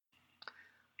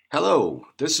Hello,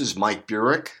 this is Mike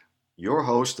Burek, your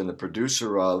host and the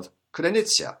producer of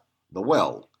Krynytsia, The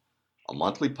Well, a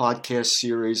monthly podcast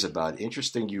series about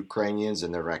interesting Ukrainians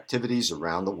and their activities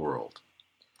around the world.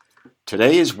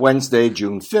 Today is Wednesday,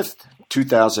 June 5th,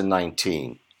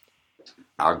 2019.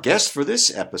 Our guest for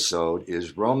this episode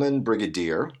is Roman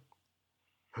Brigadier,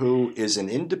 who is an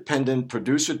independent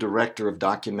producer-director of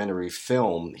documentary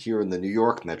film here in the New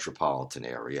York metropolitan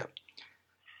area.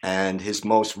 And his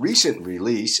most recent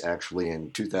release, actually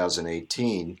in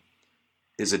 2018,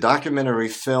 is a documentary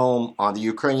film on the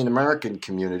Ukrainian American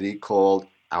community called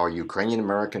Our Ukrainian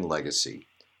American Legacy.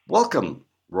 Welcome,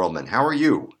 Roman. How are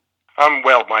you? I'm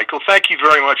well, Michael. Thank you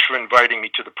very much for inviting me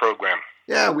to the program.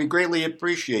 Yeah, we greatly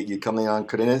appreciate you coming on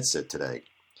Krynytsia today.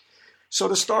 So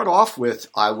to start off with,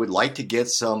 I would like to get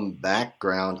some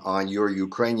background on your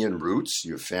Ukrainian roots,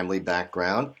 your family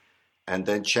background, and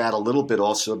then chat a little bit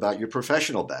also about your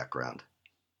professional background.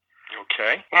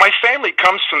 Okay. Well, my family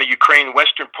comes from the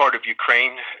western part of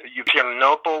Ukraine,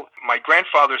 Ternopil. My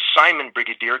grandfather, Simon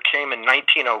Brigadier, came in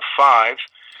 1905,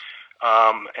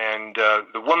 and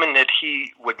the woman that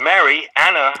he would marry,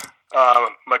 Anna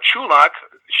Machulak,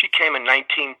 she came in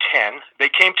 1910. They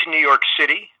came to New York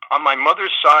City. On my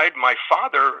mother's side, my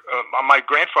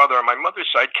grandfather on my mother's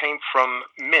side came from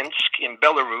Minsk in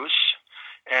Belarus.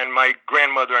 And my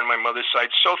grandmother on my mother's side,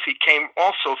 Sophie, came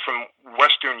also from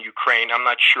western Ukraine. I'm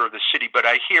not sure of the city, but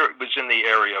I hear it was in the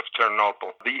area of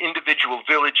Ternopil. The individual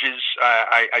villages,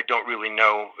 I don't really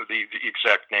know the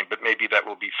exact name, but maybe that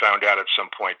will be found out at some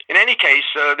point. In any case,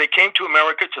 they came to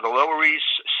America, to the Lower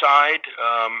East Side,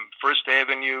 First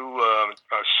Avenue,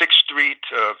 6th Street,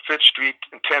 5th Street,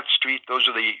 and 10th Street. Those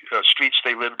are the streets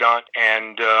they lived on.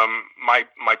 And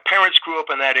my parents grew up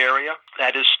in that area.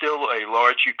 That is still a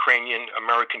large Ukrainian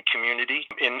American community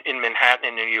in Manhattan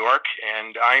in New York,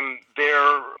 and I'm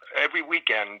there every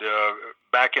weekend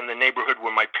back in the neighborhood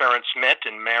where my parents met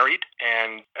and married.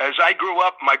 And as I grew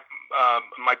up, my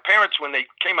parents, when they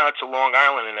came out to Long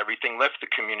Island and everything, left the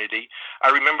community. I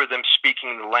remember them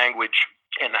speaking the language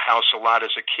in the house a lot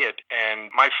as a kid,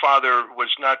 and my father was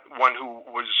not one who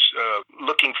was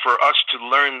looking for us to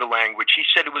learn the language. He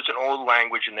said it was an old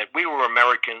language and that we were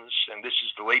Americans, and this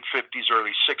is the late 50s,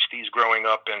 early 60s growing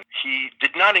up, and he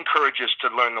did not encourage us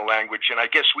to learn the language, and I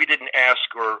guess we didn't ask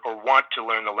or want to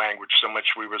learn the language so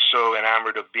much. We were so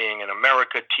enamored of being in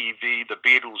America, TV, the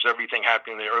Beatles, everything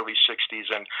happening in the early 60s,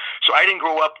 and so I didn't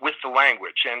grow up with the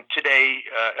language, and today,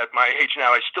 at my age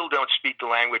now, I still don't speak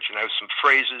the language, and I have some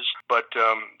phrases, but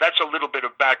that's a little bit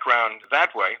of background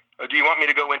that way. Do you want me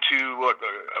to go into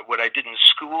what I did in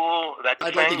school?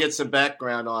 I'd like to get some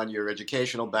background on your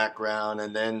educational background,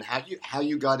 and then how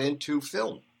you got into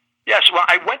film. Yes, well,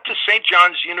 I went to St.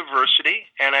 John's University,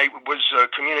 and I was a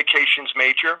communications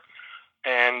major.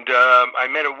 And I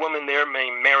met a woman there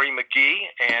named Mary McGee,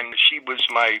 and she was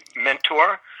my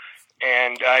mentor.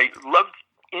 And I loved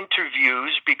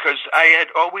interviews because I had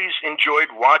always enjoyed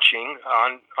watching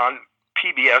on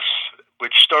PBS,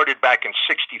 which started back in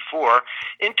 '64,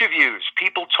 interviews,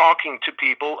 people talking to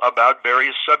people about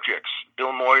various subjects.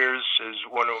 Bill Moyers is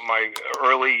one of my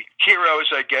early heroes,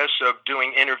 I guess, of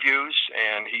doing interviews,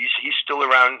 and he's still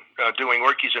around doing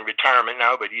work. He's in retirement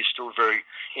now, but he's still very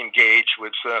engaged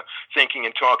with thinking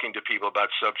and talking to people about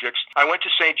subjects. I went to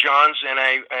St. John's, and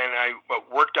I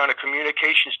worked on a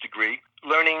communications degree,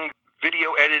 learning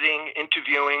video editing,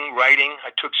 interviewing, writing.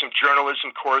 I took some journalism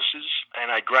courses,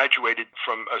 and I graduated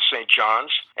from St.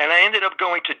 John's. And I ended up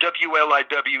going to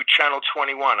WLIW Channel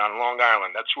 21 on Long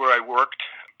Island. That's where I worked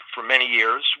for many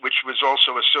years, which was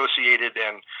also associated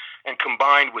and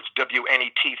combined with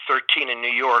WNET 13 in New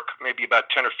York, maybe about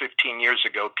 10 or 15 years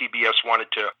ago. PBS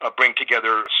wanted to bring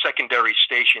together secondary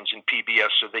stations in PBS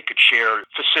so they could share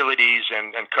facilities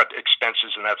and cut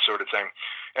expenses and that sort of thing.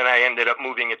 And I ended up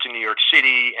moving into New York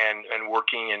City and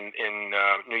working in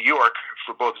New York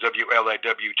for both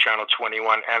WLIW Channel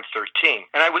 21 and 13.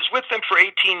 And I was with them for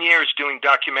 18 years doing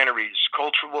documentaries,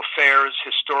 cultural affairs,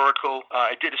 historical.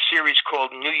 I did a series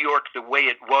called New York the Way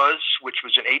It Was, which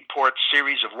was an 8-part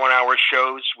series of one-hour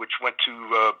shows, which went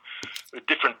to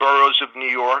different boroughs of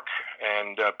New York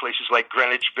and places like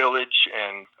Greenwich Village.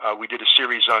 And we did a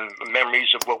series on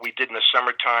memories of what we did in the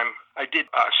summertime. I did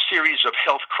a series of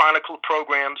health chronicle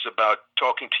programs about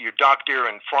talking to your doctor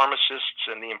and pharmacists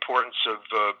and the importance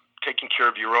of taking care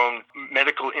of your own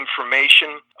medical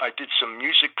information. I did some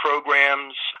music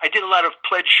programs. I did a lot of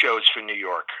pledge shows for New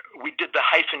York. We did the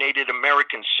Hyphenated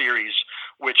American series,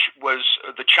 which was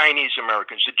the Chinese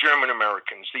Americans, the German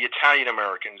Americans, the Italian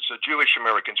Americans, the Jewish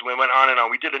Americans. We went on and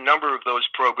on. We did a number of those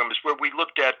programs where we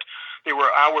looked at, they were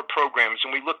our programs,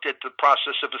 and we looked at the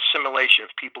process of assimilation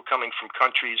of people coming from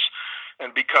countries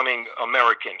and becoming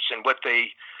Americans, and what they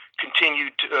continue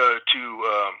to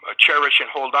cherish and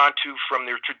hold on to from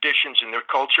their traditions and their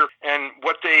culture, and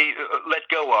what they let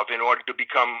go of in order to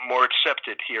become more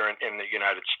accepted here in the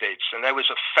United States. And that was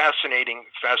a fascinating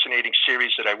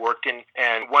series that I worked in,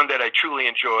 and one that I truly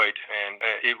enjoyed. And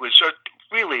it was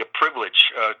really a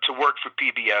privilege to work for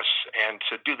PBS and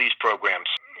to do these programs.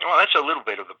 Well, that's a little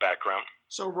bit of the background.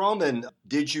 So, Roman,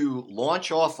 did you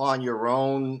launch off on your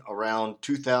own around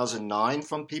 2009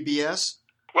 from PBS?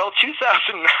 Well,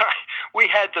 2009, we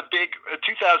had the big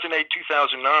 2008,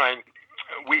 2009.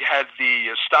 We had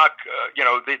the stock,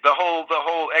 the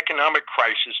whole economic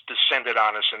crisis descended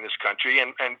on us in this country,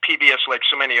 and PBS, like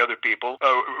so many other people,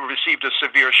 received a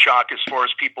severe shock as far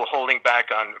as people holding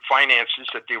back on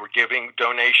finances that they were giving,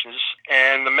 donations.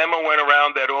 And the memo went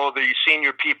around that all the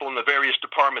senior people in the various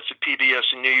departments at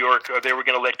PBS in New York, they were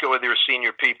going to let go of their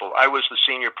senior people. I was the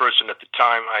senior person at the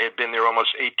time. I had been there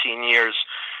almost 18 years.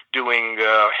 Doing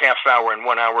half-hour and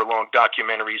 1 hour long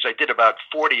documentaries. I did about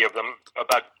 40 of them.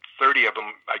 About 30 of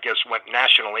them, I guess, went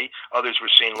nationally. Others were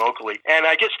seen locally. And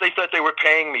I guess they thought they were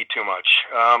paying me too much.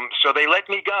 So they let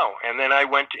me go. And then I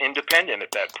went independent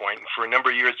at that point. For a number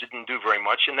of years, didn't do very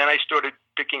much. And then I started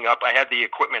picking up. I had the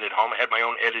equipment at home. I had my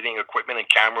own editing equipment and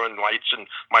camera and lights and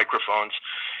microphones.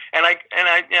 And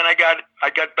I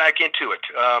got back into it.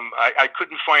 I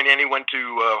couldn't find anyone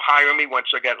to hire me once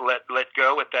I got let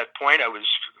go. At that point, I was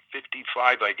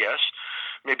 55, I guess,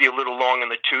 maybe a little long in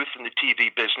the tooth in the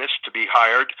TV business to be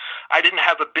hired. I didn't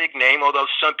have a big name, although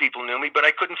some people knew me, but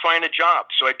I couldn't find a job.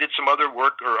 So I did some other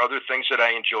work or other things that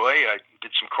I enjoy. I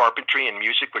did some carpentry and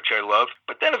music, which I love,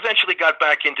 but then eventually got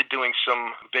back into doing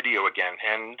some video again.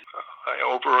 And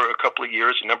over a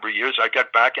number of years, I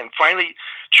got back and finally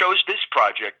chose this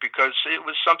project because it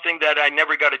was something that I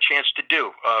never got a chance to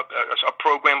do, a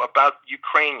program about the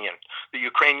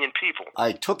Ukrainian people.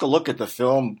 I took a look at the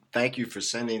film. Thank you for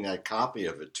sending that copy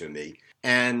of it to me.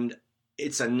 And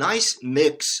it's a nice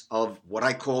mix of what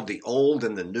I call the old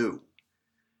and the new.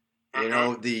 You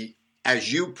know,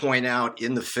 as you point out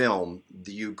in the film,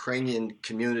 the Ukrainian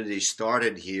community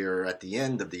started here at the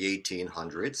end of the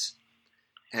 1800s,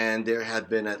 and there had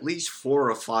been at least 4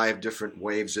 or 5 different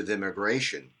waves of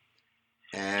immigration.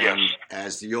 And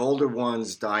as the older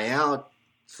ones die out,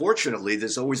 fortunately,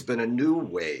 there's always been a new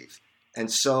wave.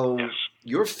 And so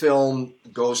your film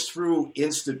goes through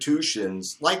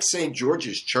institutions like St.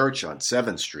 George's Church on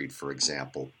 7th Street, for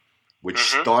example, which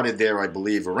started there, I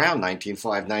believe, around 1905,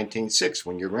 1906,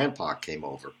 when your grandpa came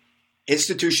over.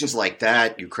 Institutions like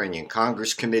that, Ukrainian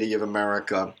Congress Committee of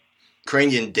America,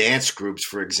 Ukrainian dance groups,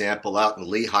 for example, out in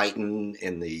Lehighton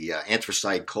in the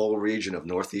anthracite coal region of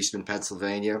northeastern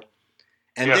Pennsylvania.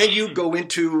 And then you go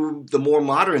into the more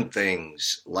modern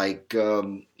things, like,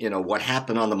 what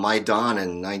happened on the Maidan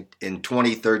in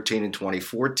 2013 and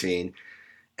 2014,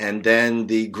 and then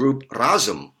the group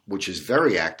Razum, which is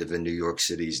very active in New York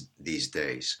City these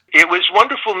days. It was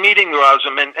wonderful meeting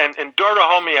Razum, and Dora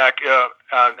Homiak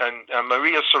and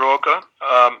Maria Soroka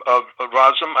of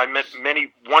Razum. I met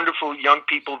many wonderful young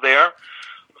people there,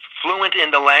 fluent in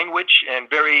the language and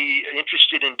very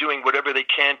interested in doing whatever they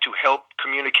can to help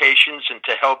communications and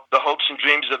to help the hopes and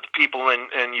dreams of the people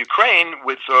in Ukraine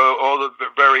with all the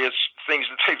various things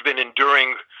that they've been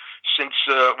enduring since,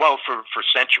 for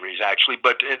centuries, actually,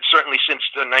 but certainly since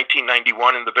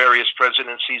 1991 and the various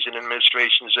presidencies and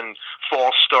administrations and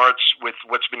false starts with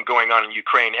what's been going on in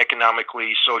Ukraine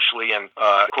economically, socially, and,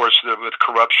 of course, with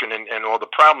corruption and all the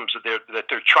problems that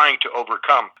they're trying to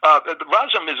overcome. The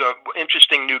Razum is an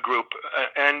interesting new group,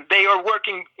 and they are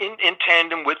working in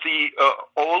tandem with the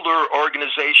older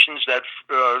organizations that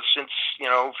since,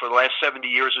 for the last 70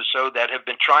 years or so, that have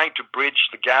been trying to bridge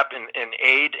the gap in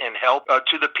aid and help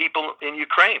to the people in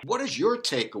Ukraine. What is your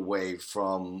takeaway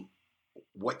from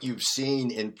what you've seen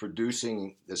in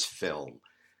producing this film?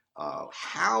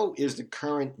 How is the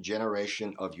current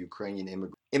generation of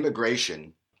Ukrainian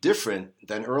immigration different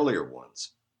than earlier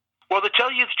ones? Well, to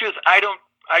tell you the truth, I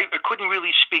couldn't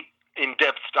really speak in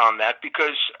depth on that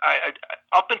because I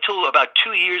up until about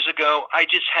 2 years ago, I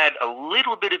just had a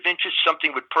little bit of interest.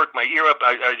 Something would perk my ear up.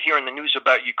 I'd hear in the news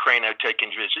about Ukraine. I'd take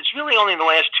interest. It's really only in the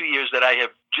last 2 years that I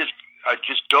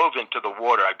just dove into the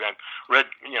water. I've been read,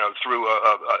 through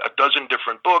a dozen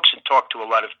different books and talked to a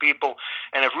lot of people,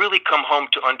 and I've really come home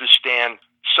to understand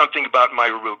something about my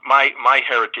root, my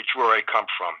heritage, where I come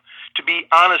from. To be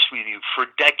honest with you, for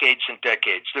decades and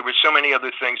decades, there were so many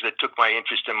other things that took my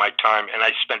interest and my time, and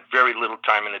I spent very little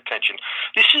time and attention.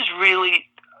 This is really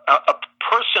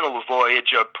personal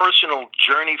voyage, a personal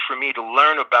journey for me to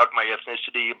learn about my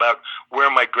ethnicity, about where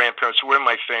my grandparents, where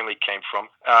my family came from.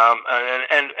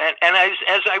 And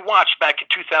as I watched back in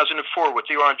 2004 with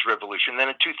the Orange Revolution, then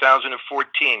in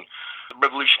 2014,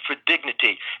 Revolution for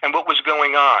Dignity, and what was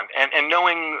going on, and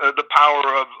knowing the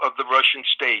power of the Russian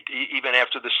state, even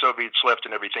after the Soviets left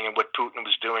and everything, and what Putin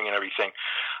was doing and everything,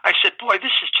 I said, boy,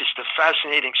 this is just a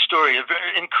fascinating story, a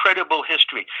very incredible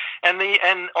history. And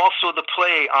also the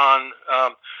play on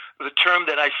the term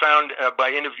that I found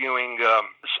by interviewing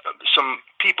some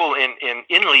people in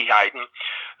Leiden,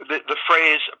 the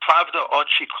phrase "Pravda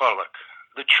oči kolek."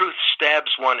 The truth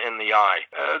stabs one in the eye.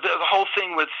 The whole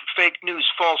thing with fake news,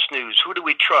 false news, who do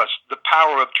we trust? The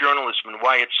power of journalism and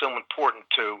why it's so important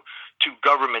to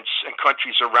governments and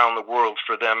countries around the world,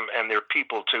 for them and their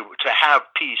people to have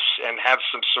peace and have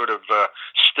some sort of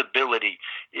stability.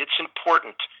 It's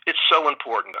important. It's so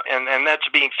important. And that's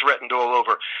being threatened all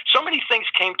over. So many things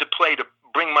came to play to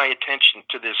bring my attention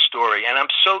to this story, and I'm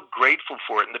so grateful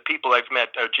for it. And the people I've met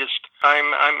are just,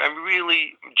 I'm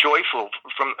really joyful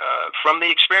from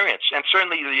the experience, and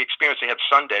certainly the experience I had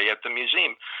Sunday at the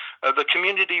museum. The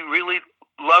community really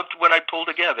loved what I pulled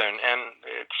together, and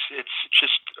it's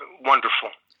just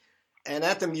wonderful. And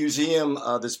at the museum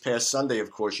this past Sunday,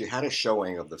 of course, you had a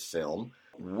showing of the film.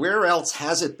 Where else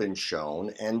has it been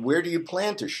shown, and where do you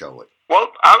plan to show it? Well,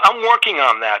 I'm working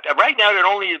on that. Right now, it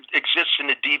only exists in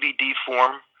a DVD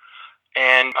form,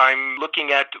 and I'm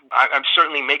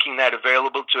certainly making that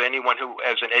available to anyone who,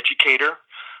 as an educator,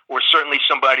 or certainly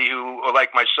somebody who,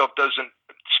 like myself, doesn't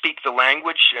speak the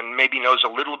language and maybe knows a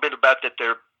little bit about that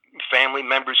their family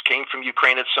members came from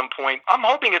Ukraine at some point. I'm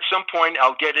hoping at some point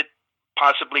I'll get it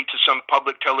possibly to some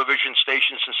public television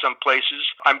stations in some places.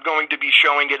 I'm going to be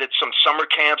showing it at some summer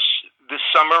camps this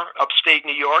summer, upstate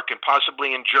New York and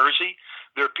possibly in Jersey.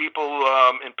 There are people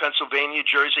in Pennsylvania,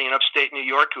 Jersey, and upstate New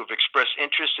York who have expressed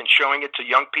interest in showing it to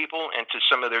young people and to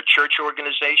some of their church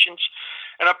organizations.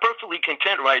 And I'm perfectly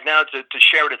content right now to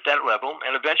share it at that level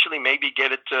and eventually maybe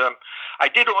get it. I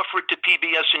did offer it to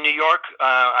PBS in New York.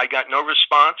 I got no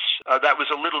response. That was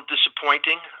a little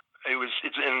disappointing.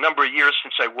 It's been a number of years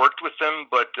since I worked with them,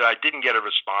 but I didn't get a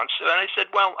response. And I said,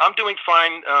 well, I'm doing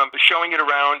fine showing it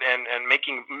around and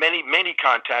making many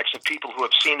contacts of people who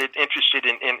have seen it, interested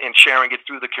in sharing it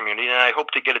through the community, and I hope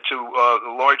to get it to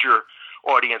larger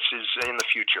audiences in the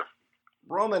future.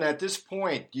 Roman, at this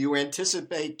point, do you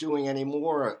anticipate doing any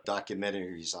more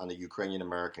documentaries on the Ukrainian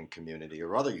American community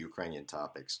or other Ukrainian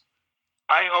topics?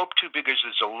 I hope to, because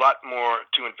there's a lot more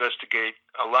to investigate,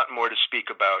 a lot more to speak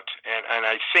about. And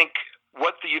I think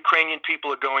what the Ukrainian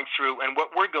people are going through and what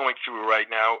we're going through right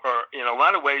now are, in a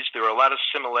lot of ways, there are a lot of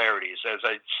similarities, as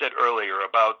I said earlier,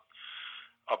 about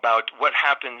what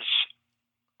happens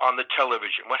on the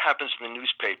television, what happens in the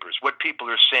newspapers, what people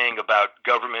are saying about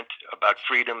government, about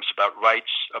freedoms, about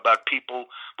rights, about people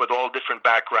with all different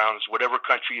backgrounds, whatever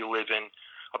country you live in,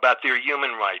 about their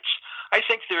human rights. I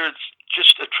think there's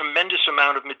just a tremendous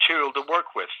amount of material to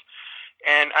work with.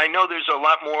 And I know there's a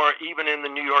lot more, even in the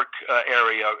New York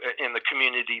area, in the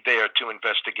community there to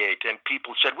investigate. And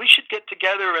people said, we should get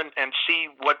together and see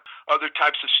what other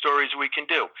types of stories we can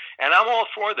do. And I'm all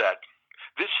for that.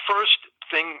 This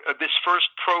first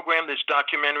program, this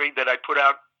documentary that I put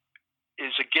out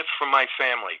is a gift from my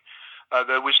family.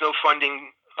 There was no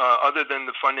funding other than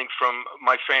the funding from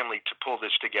my family to pull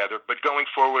this together. But going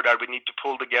forward, I would need to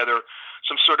pull together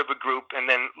some sort of a group and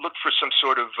then look for some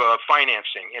sort of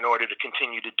financing in order to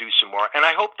continue to do some more. And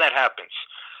I hope that happens.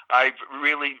 I've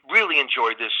really, really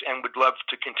enjoyed this and would love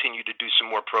to continue to do some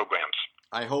more programs.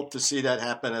 I hope to see that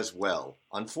happen as well.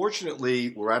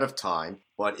 Unfortunately, we're out of time,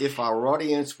 but if our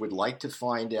audience would like to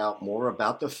find out more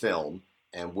about the film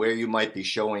and where you might be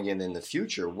showing it in the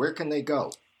future, where can they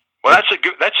go? Well,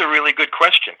 that's a really good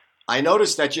question. I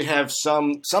noticed that you have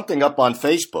something up on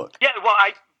Facebook. Yeah, well,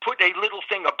 I put a little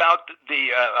thing about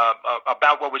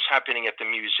about what was happening at the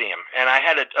museum, and I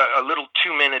had a little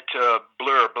 2-minute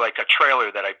blurb, like a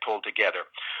trailer that I pulled together.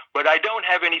 But I don't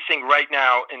have anything right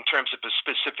now in terms of a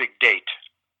specific date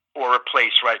or a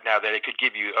place right now that I could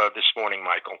give you this morning,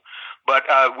 Michael. But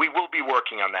we will be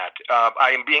working on that.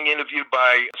 I am being interviewed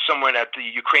by someone at the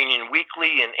Ukrainian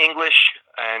Weekly in English,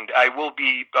 and I will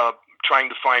be trying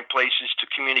to find places to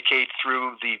communicate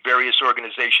through the various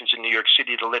organizations in New York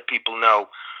City to let people know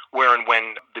where and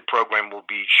when the program will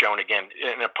be shown again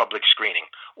in a public screening,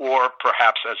 or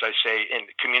perhaps, as I say, in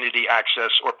community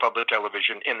access or public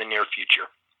television in the near future.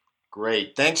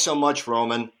 Great. Thanks so much,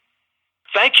 Roman.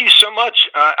 Thank you so much.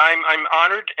 I'm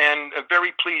honored and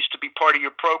very pleased to be part of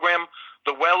your program.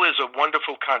 The Well is a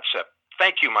wonderful concept.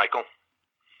 Thank you, Michael.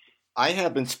 I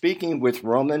have been speaking with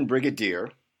Roman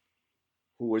Brigadier.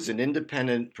 who is an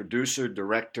independent producer,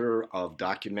 director of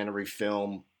documentary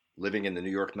film living in the New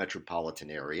York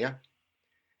metropolitan area,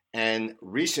 and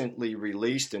recently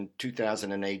released in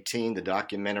 2018 the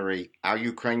documentary Our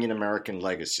Ukrainian American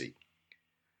Legacy.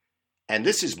 And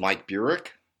this is Mike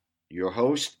Burek, your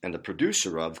host and the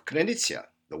producer of Krynytsia,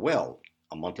 The Well,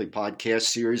 a monthly podcast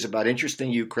series about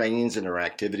interesting Ukrainians and their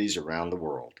activities around the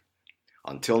world.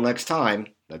 Until next time,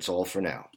 that's all for now.